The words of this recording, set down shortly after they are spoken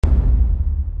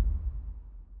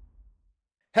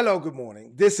Hello, good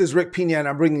morning. This is Rick Pina, and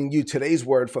I'm bringing you today's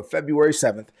word for February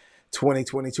 7th,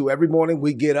 2022. Every morning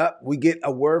we get up, we get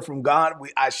a word from God.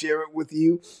 I share it with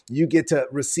you. You get to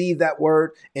receive that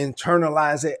word,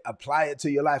 internalize it, apply it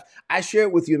to your life. I share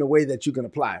it with you in a way that you can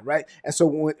apply, right? And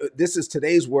so this is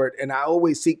today's word, and I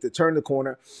always seek to turn the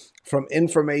corner from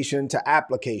information to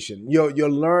application. Your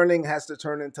learning has to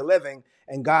turn into living,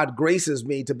 and God graces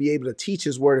me to be able to teach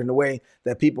his word in a way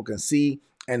that people can see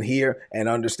and hear and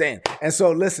understand. And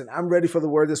so listen, I'm ready for the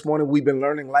word this morning. We've been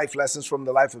learning life lessons from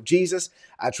the life of Jesus.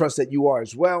 I trust that you are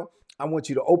as well. I want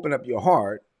you to open up your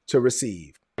heart to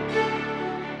receive.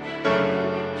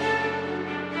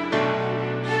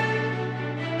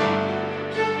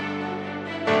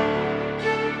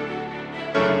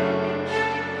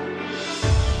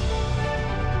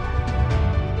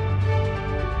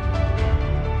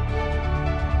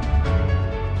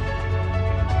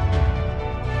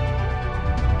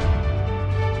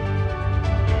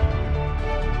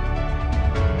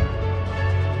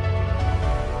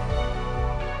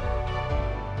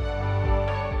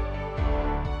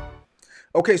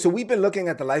 Okay, so we've been looking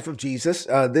at the life of Jesus.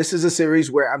 This is a series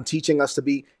where I'm teaching us to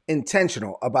be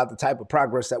intentional about the type of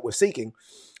progress that we're seeking.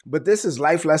 But this is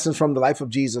Life Lessons from the Life of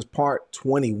Jesus, part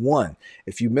 21.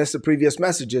 If you missed the previous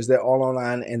messages, they're all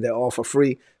online and they're all for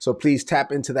free. So please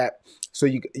tap into that so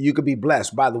you could be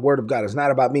blessed by the word of God. It's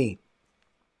not about me.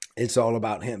 It's all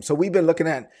about him. So we've been looking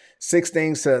at 6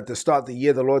 things to start the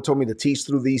year. The Lord told me to teach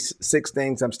through these 6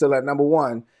 things. I'm still at number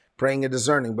 1. Praying and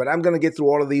discerning. But I'm going to get through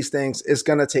all of these things. It's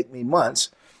going to take me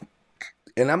months,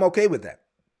 and I'm okay with that.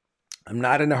 I'm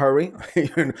not in a hurry.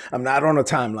 I'm not on a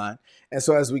timeline. And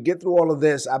so as we get through all of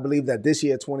this, I believe that this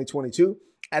year, 2022,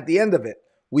 at the end of it,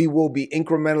 we will be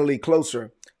incrementally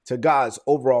closer to God's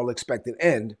overall expected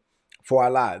end for our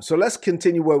lives. So let's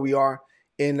continue where we are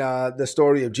in the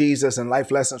story of Jesus and life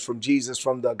lessons from Jesus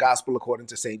from the gospel according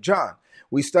to St. John.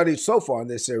 We studied so far in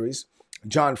this series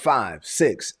John 5,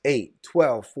 6, 8,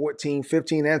 12, 14,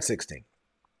 15, and 16.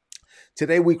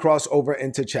 Today we cross over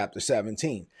into chapter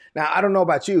 17. Now, I don't know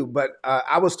about you, but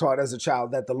I was taught as a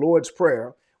child that the Lord's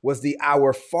Prayer was the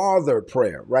Our Father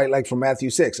prayer, right? Like from Matthew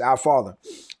 6, Our Father.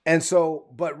 And so,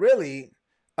 but really,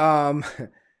 my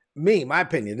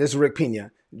opinion, this is Rick Pina,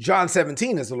 John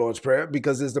 17 is the Lord's Prayer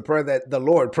because it's the prayer that the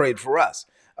Lord prayed for us.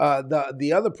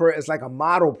 The other prayer is like a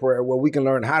model prayer where we can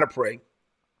learn how to pray,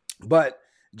 but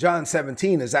John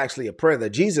 17 is actually a prayer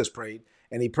that Jesus prayed,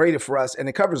 and he prayed it for us, and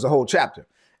it covers the whole chapter.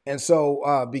 And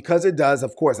so because it does,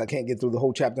 of course, I can't get through the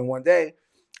whole chapter in one day.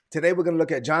 Today, we're going to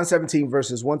look at John 17,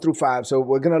 verses 1 through 5. So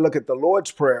we're going to look at the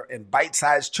Lord's Prayer in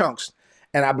bite-sized chunks,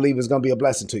 and I believe it's going to be a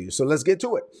blessing to you. So let's get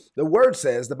to it. The word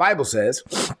says, the Bible says,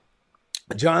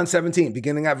 John 17,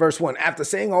 beginning at verse 1, after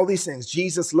saying all these things,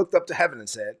 Jesus looked up to heaven and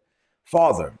said,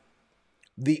 Father,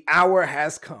 the hour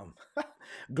has come.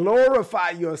 Glorify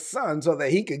your son so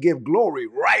that he could give glory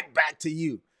right back to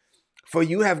you. For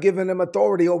you have given him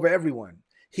authority over everyone.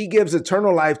 He gives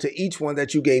eternal life to each one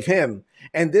that you gave him.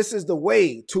 And this is the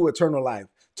way to eternal life,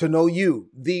 to know you,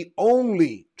 the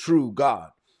only true God,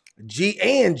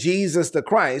 and Jesus the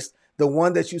Christ, the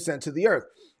one that you sent to the earth.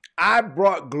 I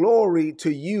brought glory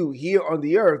to you here on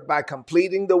the earth by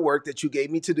completing the work that you gave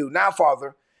me to do. Now,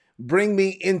 Father, bring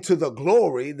me into the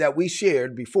glory that we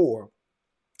shared before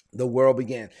the world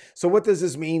began. So what does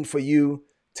this mean for you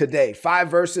today?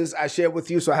 5 verses I shared with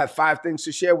you. So I have 5 things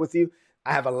to share with you.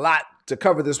 I have a lot to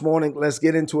cover this morning. Let's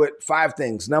get into it. 5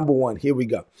 things. Number 1, here we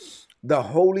go. The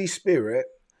Holy Spirit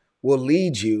will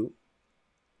lead you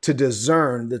to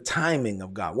discern the timing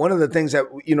of God. One of the things that,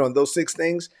 in those 6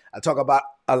 things, I talk about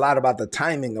a lot about the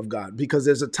timing of God because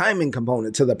there's a timing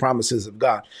component to the promises of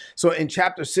God. So in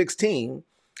chapter 16,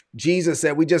 Jesus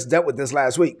said, we just dealt with this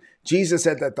last week. Jesus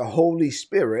said that the Holy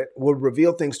Spirit will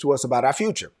reveal things to us about our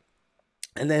future.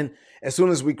 And then as soon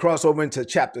as we cross over into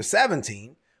chapter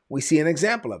 17, we see an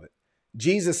example of it.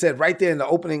 Jesus said right there in the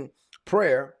opening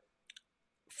prayer,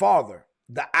 Father,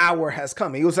 the hour has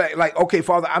come. He was like, okay,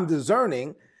 Father, I'm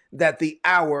discerning that the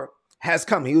hour has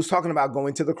come. He was talking about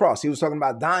going to the cross. He was talking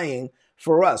about dying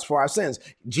for us, for our sins.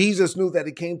 Jesus knew that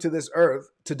he came to this earth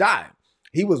to die.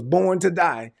 He was born to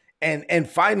die. And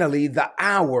finally, the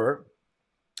hour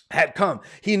had come.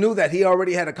 He knew that he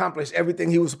already had accomplished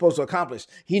everything he was supposed to accomplish.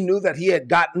 He knew that he had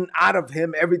gotten out of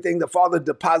him everything the Father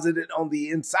deposited on the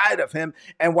inside of him.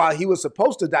 And while he was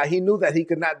supposed to die, he knew that he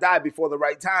could not die before the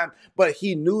right time, but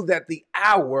he knew that the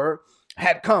hour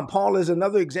had come. Paul is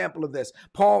another example of this.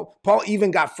 Paul even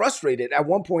got frustrated at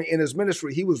one point in his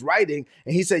ministry. He was writing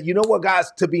and he said, you know what,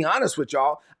 guys, to be honest with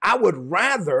y'all, I would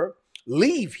rather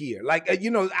leave here. Like,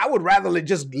 I would rather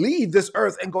just leave this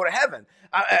earth and go to heaven.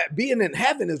 Being in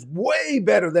heaven is way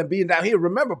better than being down here.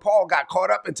 Remember, Paul got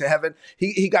caught up into heaven.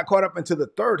 He got caught up into the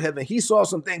third heaven. He saw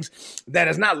some things that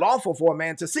is not lawful for a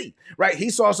man to see, right? He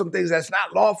saw some things that's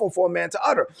not lawful for a man to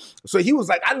utter. So he was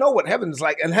like, I know what heaven is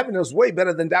like, and heaven is way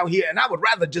better than down here. And I would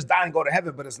rather just die and go to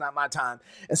heaven, but it's not my time.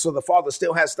 And so the Father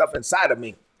still has stuff inside of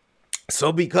me.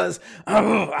 So because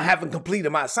I haven't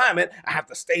completed my assignment, I have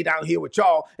to stay down here with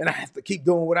y'all and I have to keep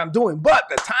doing what I'm doing. But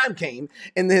the time came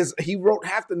he wrote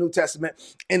half the New Testament,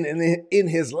 and in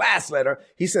his last letter,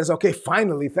 he says, okay,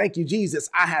 finally, thank you, Jesus.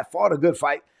 I have fought a good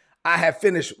fight. I have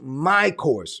finished my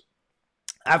course.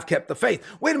 I've kept the faith.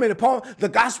 Wait a minute, Paul, the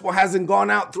gospel hasn't gone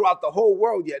out throughout the whole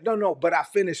world yet. No, but I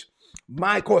finished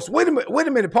my course. Wait a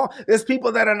minute, Paul, there's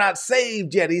people that are not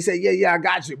saved yet. He said, yeah, I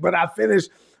got you, but I finished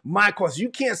my course. You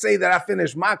can't say that I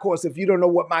finished my course if you don't know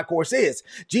what my course is.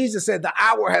 Jesus said the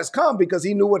hour has come because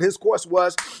he knew what his course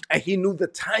was and he knew the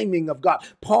timing of God.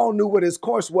 Paul knew what his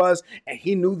course was and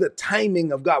he knew the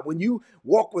timing of God. When you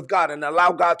walk with God and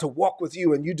allow God to walk with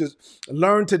you and you just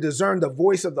learn to discern the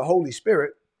voice of the Holy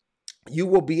Spirit, you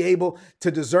will be able to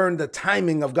discern the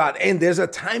timing of God. And there's a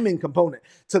timing component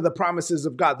to the promises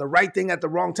of God. The right thing at the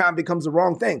wrong time becomes the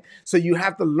wrong thing. So you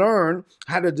have to learn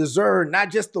how to discern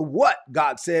not just the what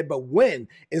God said, but when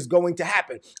is going to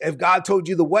happen. If God told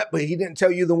you the what, but he didn't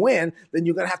tell you the when, then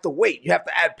you're going to have to wait. You have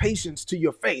to add patience to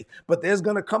your faith. But there's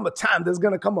going to come a time, there's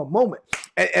going to come a moment.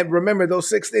 And remember those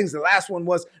 6 things. The last one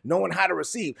was knowing how to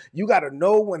receive. You got to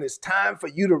know when it's time for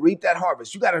you to reap that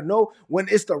harvest. You got to know when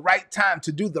it's the right time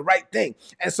to do the right thing.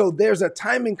 And so there's a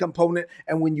timing component.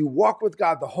 And when you walk with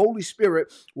God, the Holy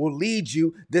Spirit will lead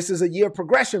you. This is a year of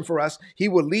progression for us. He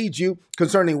will lead you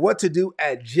concerning what to do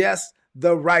at just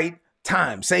the right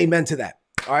time. Say amen to that.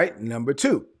 All right. Number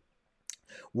 2,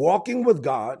 walking with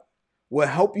God will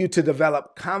help you to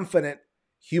develop confident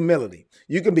humility.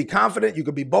 You can be confident, you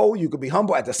can be bold, you can be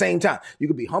humble at the same time. You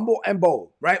can be humble and bold,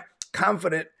 right?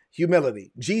 Confident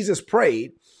humility. Jesus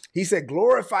prayed, he said,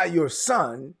 glorify your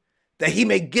Son that he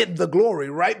may get the glory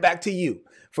right back to you.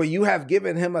 For you have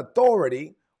given him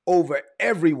authority over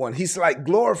everyone. He's like,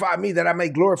 glorify me that I may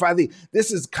glorify thee.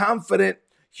 This is confident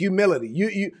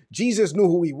humility. Jesus knew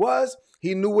who he was.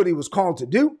 He knew what he was called to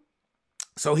do.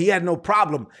 So he had no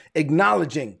problem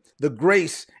acknowledging the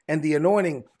grace and the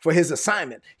anointing for his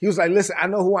assignment. He was like, listen, I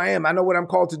know who I am. I know what I'm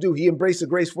called to do. He embraced the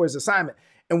grace for his assignment.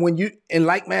 And when you, in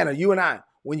like manner, you and I,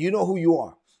 when you know who you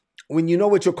are, when you know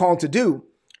what you're called to do,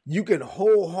 you can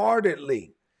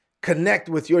wholeheartedly connect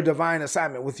with your divine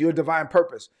assignment, with your divine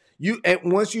purpose.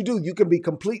 And once you do, you can be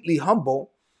completely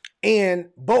humble and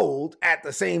bold at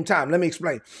the same time. Let me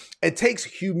explain. It takes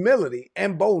humility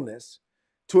and boldness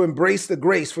to embrace the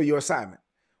grace for your assignment.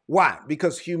 Why?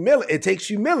 Because it takes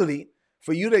humility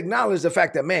for you to acknowledge the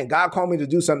fact that, man, God called me to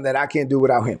do something that I can't do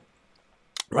without him.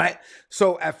 Right?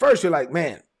 So at first you're like,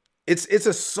 man, it's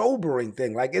a sobering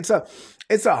thing. Like it's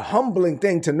a humbling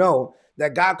thing to know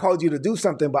that God called you to do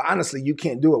something, but honestly, you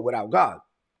can't do it without God.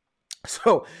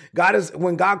 So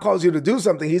when God calls you to do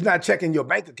something, he's not checking your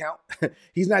bank account.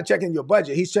 He's not checking your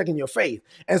budget. He's checking your faith.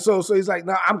 And so he's like,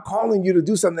 no, I'm calling you to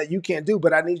do something that you can't do,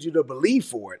 but I need you to believe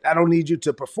for it. I don't need you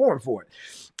to perform for it.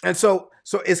 And so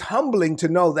it's humbling to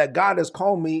know that God has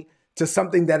called me to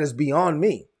something that is beyond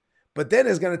me. But then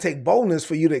it's going to take boldness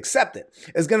for you to accept it.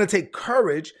 It's going to take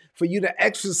courage for you to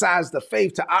exercise the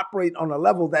faith to operate on a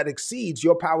level that exceeds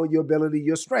your power, your ability,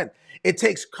 your strength. It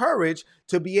takes courage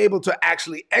to be able to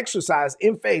actually exercise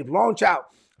in faith, launch out.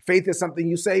 Faith is something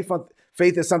you say.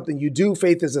 Faith is something you do.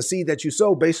 Faith is a seed that you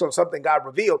sow based on something God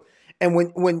revealed. And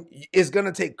when it's going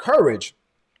to take courage,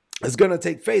 it's going to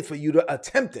take faith for you to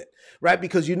attempt it, right?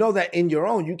 Because you know that in your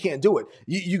own, you can't do it.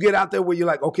 You get out there where you're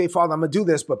like, okay, Father, I'm going to do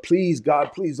this, but please,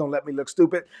 God, please don't let me look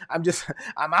stupid. I'm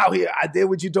out here. I did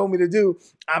what you told me to do.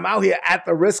 I'm out here at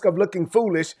the risk of looking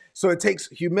foolish. So it takes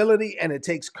humility and it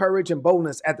takes courage and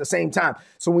boldness at the same time.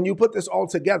 So when you put this all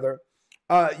together,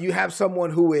 you have someone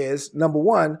who is, number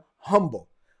 1, humble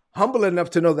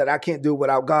enough to know that I can't do it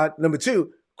without God. Number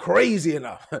 2, crazy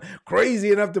enough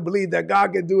to believe that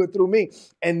God can do it through me.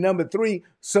 And number 3,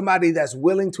 somebody that's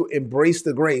willing to embrace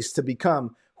the grace to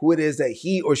become who it is that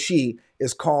he or she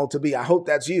is called to be. I hope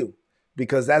that's you,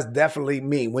 because that's definitely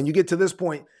me. When you get to this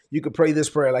point, you could pray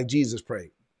this prayer like Jesus prayed.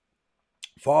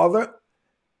 Father,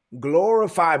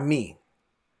 glorify me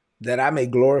that I may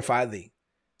glorify thee.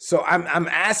 So I'm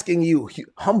asking you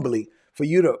humbly for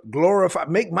you to glorify,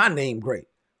 make my name great.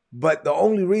 But the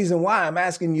only reason why I'm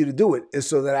asking you to do it is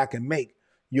so that I can make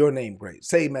your name great.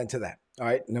 Say amen to that. All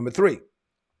right. Number 3,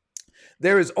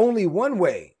 there is only one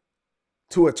way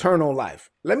to eternal life.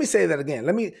 Let me say that again.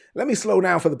 Let me slow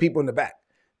down for the people in the back.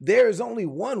 there is only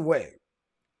one way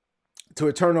to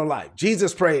eternal life.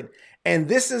 Jesus prayed, and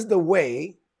this is the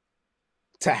way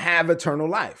to have eternal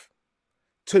life,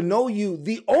 to know you,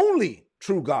 the only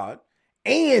true God,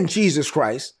 and Jesus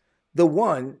Christ, the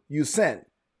one you sent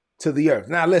to the earth.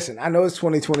 Now, listen, I know it's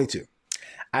 2022.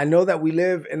 I know that we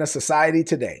live in a society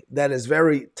today that is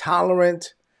very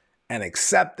tolerant and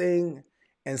accepting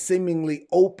and seemingly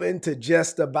open to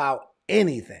just about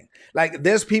anything. Like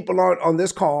there's people on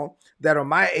this call that are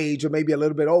my age or maybe a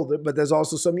little bit older, but there's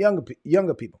also some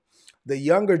younger people. The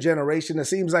younger generation, it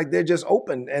seems like they're just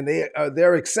open and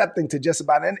they're accepting to just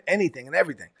about anything and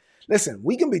everything. Listen,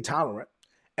 we can be tolerant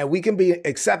and we can be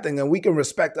accepting and we can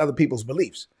respect other people's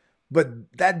beliefs.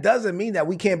 But that doesn't mean that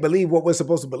we can't believe what we're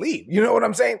supposed to believe. You know what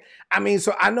I'm saying? I mean,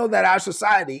 so I know that our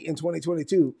society in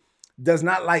 2022 does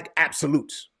not like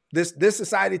absolutes. This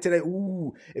society today,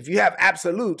 if you have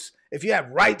absolutes, if you have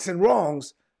rights and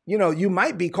wrongs, you know, you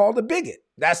might be called a bigot.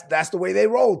 That's the way they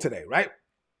roll today, right?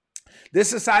 This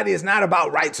society is not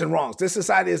about rights and wrongs. This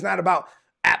society is not about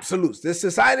absolutes. This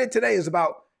society today is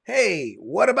about, hey,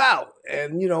 what about?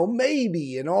 And, you know,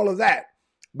 maybe and all of that.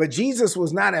 But Jesus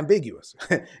was not ambiguous.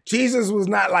 Jesus was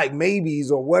not like maybes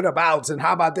or what abouts and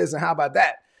how about this and how about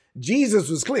that. Jesus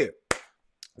was clear.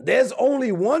 There's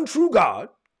only one true God.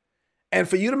 And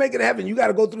for you to make it to heaven, you got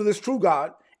to go through this true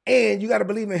God and you got to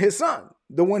believe in his son,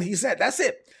 the one he sent. That's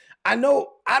it. I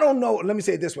don't know. Let me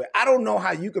say it this way. I don't know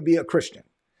how you could be a Christian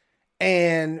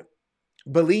and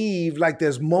believe like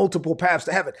there's multiple paths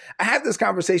to heaven. I have this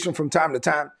conversation from time to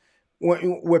time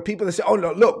where people say, oh,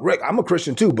 no, look, Rick, I'm a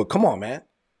Christian too, but come on, man.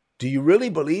 Do you really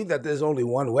believe that there's only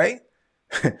one way?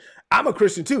 I'm a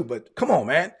Christian too, but come on,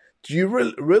 man. Do you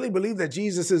really believe that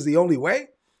Jesus is the only way?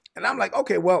 And I'm like,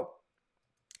 okay, well,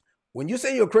 when you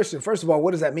say you're a Christian, first of all,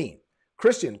 what does that mean?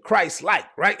 Christian, Christ-like,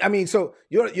 right? I mean, so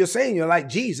you're saying you're like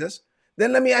Jesus.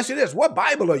 Then let me ask you this. What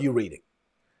Bible are you reading?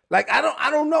 Like, I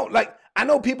don't know. Like, I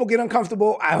know people get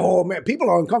uncomfortable. Oh man, people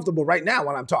are uncomfortable right now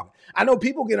when I'm talking. I know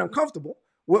people get uncomfortable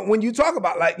when you talk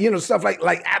about like, you know, stuff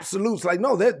like absolutes. Like,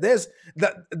 no, there's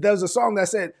a song that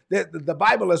said that the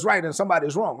Bible is right and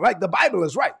somebody's wrong. Like the Bible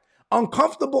is right.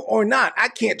 Uncomfortable or not, I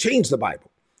can't change the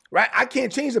Bible, right? I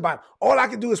can't change the Bible. All I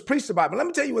can do is preach the Bible. Let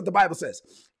me tell you what the Bible says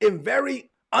in very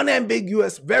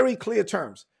unambiguous, very clear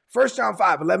terms. 1 John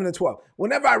 5, 11 and 12.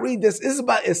 Whenever I read this, it's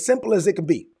about as simple as it can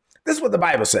be. This is what the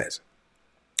Bible says.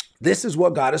 This is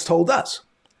what God has told us.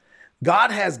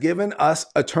 God has given us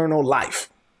eternal life.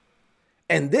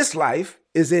 And this life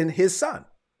is in his son.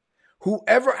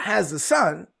 Whoever has the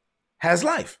son has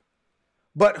life.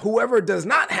 But whoever does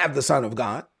not have the Son of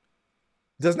God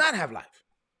does not have life.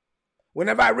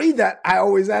 Whenever I read that, I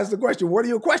always ask the question, what are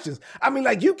your questions? I mean,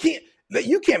 like you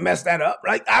can't mess that up,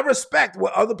 right? I respect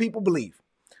what other people believe.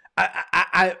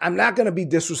 I'm not going to be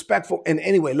disrespectful in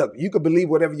any way. Look, you could believe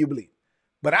whatever you believe,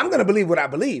 but I'm going to believe what I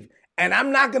believe. And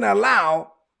I'm not going to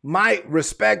allow my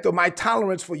respect or my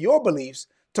tolerance for your beliefs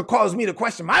to cause me to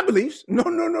question my beliefs. No.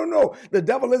 The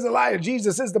devil is a liar.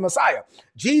 Jesus is the Messiah.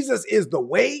 Jesus is the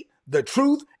way, the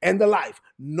truth, and the life.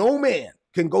 No man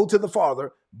can go to the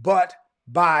Father but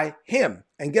by him.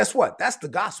 And guess what? That's the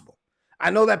gospel. I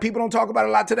know that people don't talk about it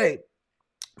a lot today,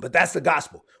 but that's the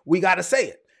gospel. We got to say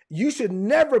it. You should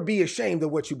never be ashamed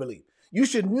of what you believe. You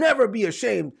should never be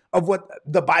ashamed of what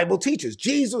the Bible teaches.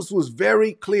 Jesus was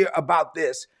very clear about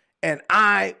this, and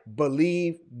I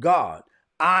believe God.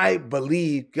 I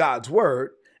believe God's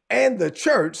word, and the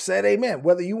church said amen.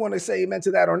 Whether you want to say amen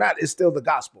to that or not, it's still the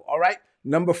gospel. All right.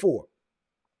 Number 4,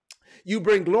 you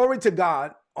bring glory to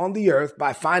God on the earth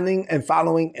by finding and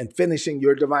following and finishing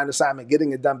your divine assignment,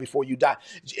 getting it done before you die.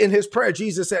 In his prayer,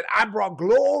 Jesus said, I brought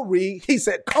glory. He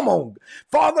said, come on,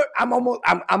 Father, I'm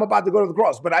about to go to the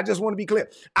cross, but I just want to be clear.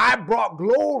 I brought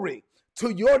glory to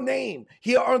your name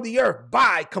here on the earth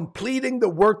by completing the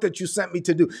work that you sent me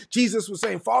to do. Jesus was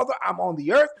saying, Father, I'm on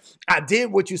the earth. I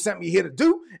did what you sent me here to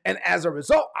do. And as a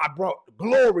result, I brought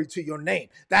glory to your name.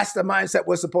 That's the mindset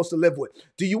we're supposed to live with.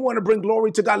 Do you want to bring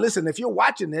glory to God? Listen, if you're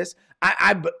watching this,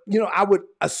 I would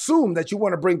assume that you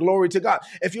want to bring glory to God.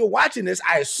 If you're watching this,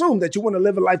 I assume that you want to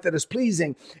live a life that is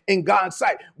pleasing in God's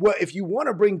sight. Well, if you want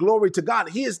to bring glory to God,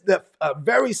 here's the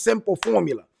very simple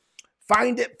formula.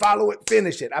 Find it, follow it,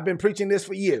 finish it. I've been preaching this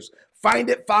for years. Find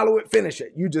it, follow it, finish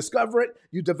it. You discover it,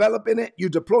 you develop in it, you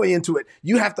deploy into it.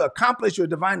 You have to accomplish your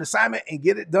divine assignment and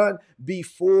get it done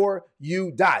before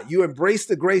you die. You embrace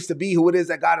the grace to be who it is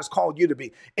that God has called you to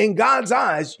be. In God's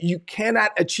eyes, you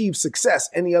cannot achieve success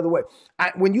any other way.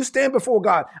 When you stand before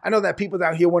God, I know that people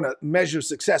down here want to measure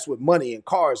success with money and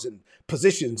cars and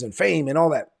positions and fame and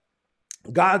all that.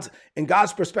 In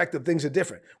God's perspective, things are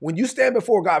different. When you stand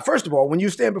before God, first of all, when you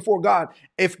stand before God,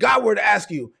 if God were to ask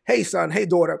you, hey, son, hey,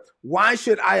 daughter, why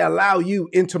should I allow you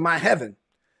into my heaven?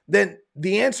 Then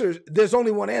the answer, there's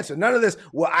only one answer. None of this,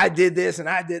 well, I did this and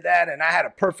I did that, and I had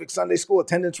a perfect Sunday school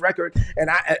attendance record, and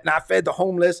I fed the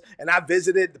homeless, and I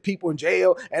visited the people in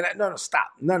jail, and no, stop.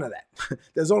 None of that.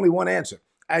 There's only one answer.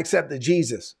 I accepted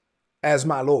Jesus as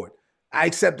my Lord. I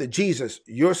accepted Jesus,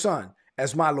 your son,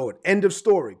 as my Lord. End of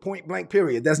story. Point blank,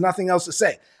 period. There's nothing else to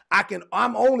say.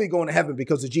 I'm only going to heaven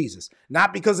because of Jesus,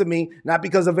 not because of me, not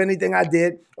because of anything I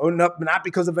did, or not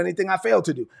because of anything I failed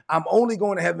to do. I'm only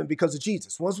going to heaven because of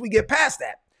Jesus. Once we get past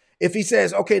that, if he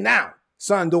says, okay, now,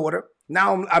 son, daughter,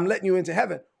 now I'm letting you into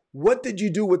heaven. What did you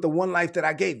do with the one life that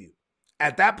I gave you?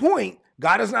 At that point,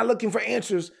 God is not looking for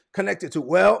answers connected to,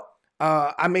 well,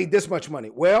 I made this much money.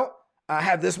 Well, I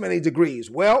have this many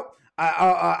degrees. Well,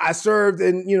 I served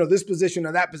in, this position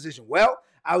or that position. Well,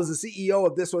 I was the CEO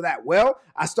of this or that. Well,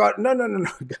 I started. No.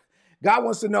 God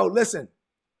wants to know, listen,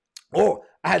 I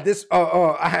had this,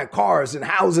 I had cars and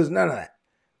houses, none of that.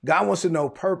 God wants to know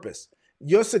purpose.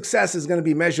 Your success is going to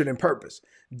be measured in purpose.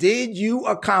 Did you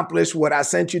accomplish what I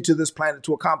sent you to this planet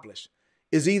to accomplish?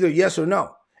 Is either yes or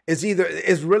no. It's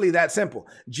really that simple.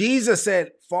 Jesus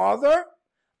said, Father,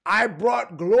 I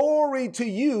brought glory to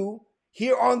you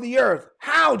here on the earth.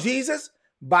 How, Jesus?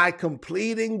 By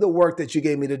completing the work that you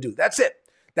gave me to do. That's it.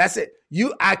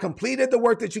 I completed the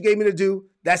work that you gave me to do.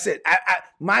 That's it.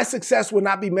 My success will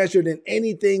not be measured in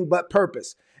anything but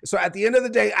purpose. So at the end of the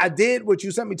day, I did what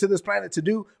you sent me to this planet to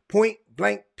do, point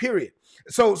blank, period.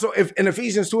 So if in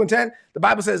Ephesians 2:10, the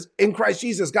Bible says, in Christ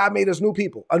Jesus, God made us new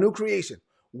people, a new creation.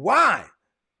 Why?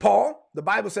 Paul, the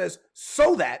Bible says,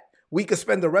 so that we could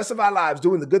spend the rest of our lives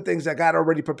doing the good things that God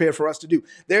already prepared for us to do.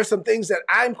 There's some things that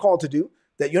I'm called to do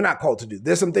that you're not called to do.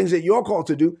 There's some things that you're called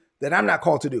to do that I'm not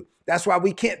called to do. That's why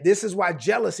we can't. This is why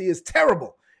jealousy is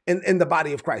terrible in the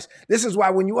body of Christ. This is why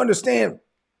when you understand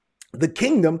the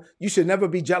kingdom, you should never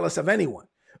be jealous of anyone.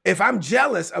 If I'm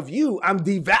jealous of you, I'm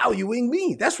devaluing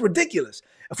me. That's ridiculous.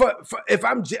 If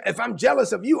I'm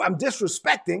jealous of you, I'm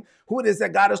disrespecting who it is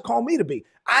that God has called me to be.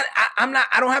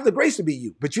 I don't have the grace to be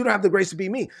you, but you don't have the grace to be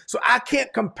me. So I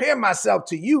can't compare myself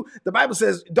to you. The Bible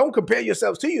says, don't compare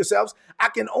yourselves to yourselves. I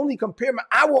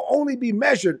will only be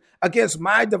measured against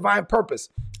my divine purpose.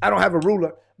 I don't have a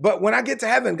ruler, but when I get to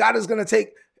heaven, God is going to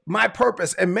take my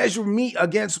purpose and measure me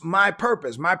against my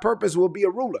purpose. My purpose will be a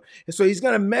ruler. And so he's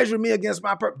going to measure me against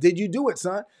my purpose. Did you do it,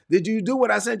 son? Did you do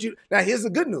what I sent you? Now, here's the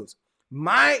good news.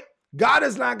 God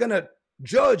is not going to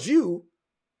judge you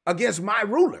against my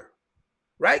ruler,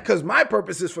 right? Because my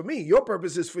purpose is for me. Your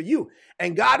purpose is for you.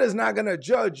 And God is not going to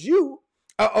judge you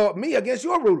or me against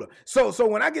your ruler. So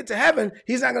when I get to heaven,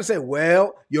 he's not going to say,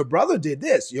 well, your brother did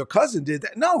this. Your cousin did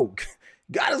that. No,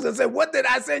 God is going to say, what did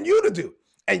I send you to do?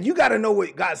 And you got to know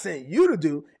what God sent you to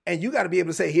do. And you got to be able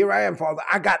to say, here I am, Father.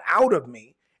 I got out of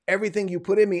me everything you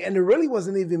put in me. And it really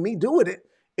wasn't even me doing it.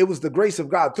 It was the grace of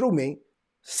God through me.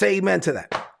 Say amen to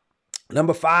that.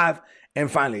 Number 5, and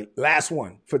finally, last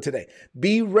one for today.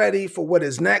 Be ready for what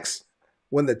is next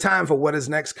when the time for what is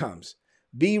next comes.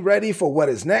 Be ready for what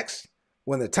is next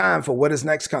when the time for what is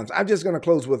next comes. I'm just going to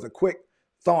close with a quick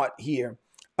thought here.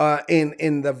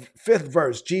 In the 5th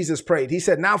verse, Jesus prayed. He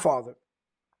said, now, Father,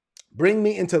 bring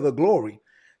me into the glory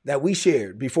that we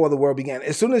shared before the world began.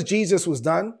 As soon as Jesus was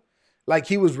done, like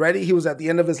he was ready, he was at the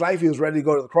end of his life, he was ready to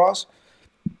go to the cross.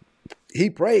 He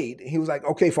prayed. He was like,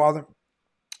 okay, Father,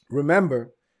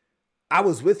 remember, I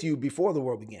was with you before the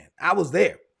world began. I was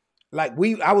there.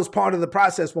 I was part of the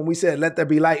process when we said, let there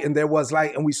be light, and there was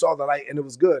light, and we saw the light, and it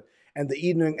was good. And the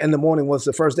evening and the morning was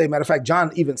the first day. Matter of fact,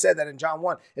 John even said that in John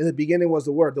 1. In the beginning was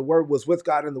the Word. The Word was with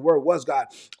God, and the Word was God.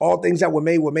 All things that were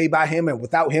made by him, and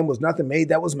without him was nothing made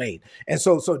that was made. And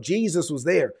so Jesus was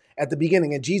there at the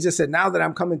beginning. And Jesus said, now that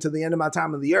I'm coming to the end of my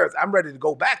time on the earth, I'm ready to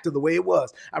go back to the way it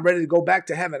was. I'm ready to go back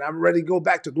to heaven. I'm ready to go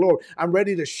back to glory. I'm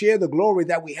ready to share the glory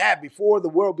that we had before the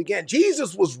world began.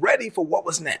 Jesus was ready for what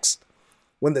was next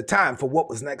when the time for what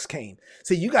was next came.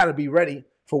 See, you got to be ready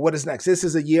for what is next. This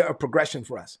is a year of progression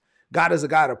for us. God is a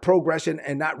God of progression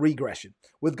and not regression.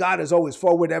 With God is always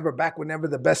forward ever, backward never.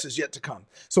 The best is yet to come.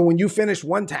 So when you finish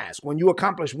one task, when you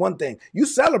accomplish one thing, you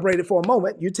celebrate it for a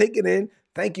moment. You take it in.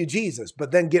 Thank you, Jesus.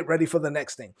 But then get ready for the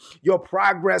next thing. Your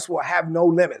progress will have no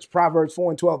limits. Proverbs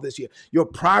 4:12 this year. Your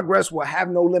progress will have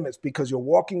no limits because you're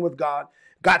walking with God.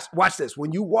 God, watch this.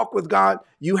 When you walk with God,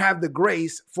 you have the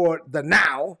grace for the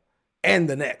now and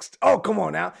the next. Oh, come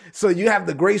on now. So you have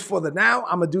the grace for the now.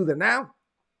 I'm going to do the now.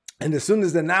 And as soon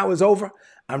as the now is over,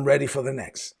 I'm ready for the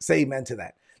next. Say amen to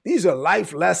that. These are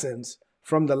life lessons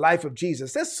from the life of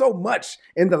Jesus. There's so much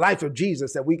in the life of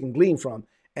Jesus that we can glean from.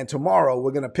 And tomorrow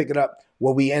we're going to pick it up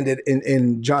where we ended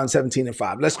in John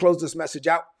 17:5. Let's close this message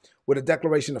out with a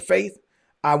declaration of faith.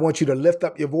 I want you to lift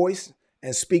up your voice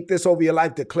and speak this over your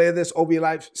life. Declare this over your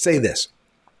life. Say this.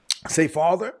 Say,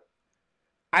 Father,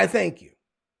 I thank you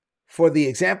for the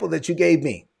example that you gave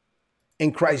me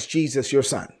in Christ Jesus, your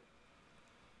son.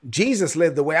 Jesus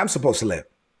lived the way I'm supposed to live.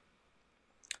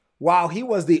 While he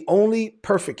was the only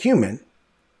perfect human,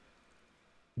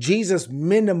 Jesus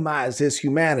minimized his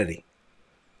humanity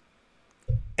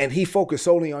and he focused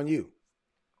solely on you,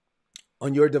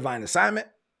 on your divine assignment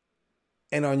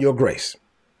and on your grace.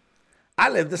 I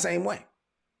live the same way.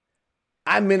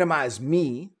 I minimize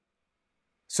me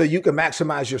so you can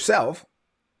maximize yourself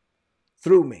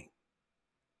through me.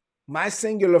 My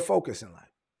singular focus in life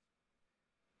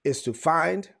is to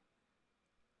find,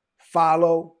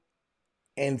 follow,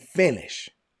 and finish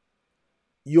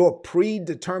your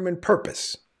predetermined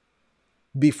purpose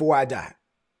before I die.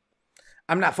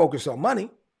 I'm not focused on money.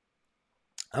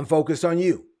 I'm focused on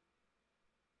you.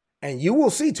 And you will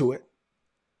see to it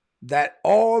that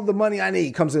all the money I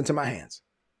need comes into my hands.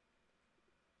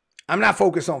 I'm not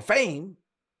focused on fame.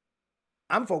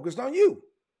 I'm focused on you.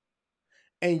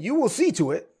 And you will see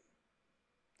to it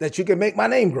that you can make my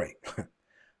name great.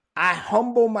 I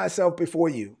humble myself before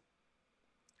you.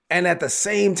 And at the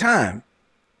same time,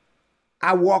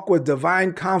 I walk with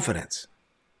divine confidence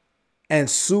and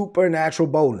supernatural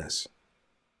boldness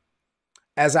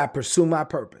as I pursue my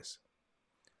purpose.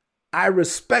 I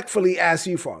respectfully ask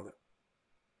you, Father,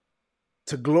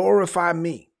 to glorify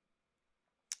me,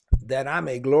 that I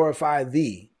may glorify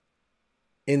thee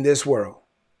in this world.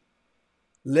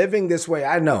 Living this way,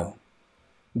 I know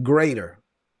greater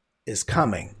is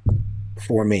coming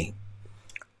for me.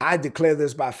 I declare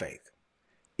this by faith.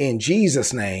 In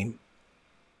Jesus' name,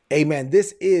 amen.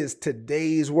 This is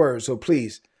today's word, so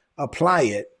please apply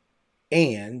it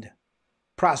and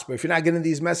prosper. If you're not getting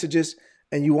these messages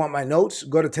and you want my notes,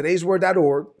 go to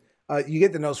todaysword.org. You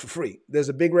get the notes for free. There's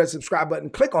a big red subscribe button.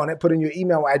 Click on it. Put in your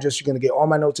email address. You're going to get all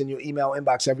my notes in your email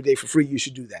inbox every day for free. You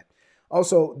should do that.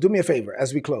 Also, do me a favor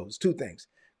as we close. Two things.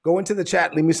 Go into the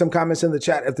chat. Leave me some comments in the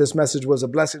chat if this message was a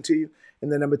blessing to you.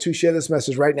 And then number two, share this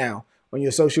message right now on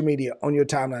your social media, on your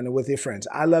timeline, and with your friends.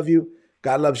 I love you.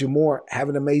 God loves you more. Have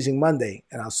an amazing Monday,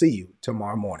 and I'll see you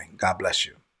tomorrow morning. God bless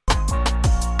you.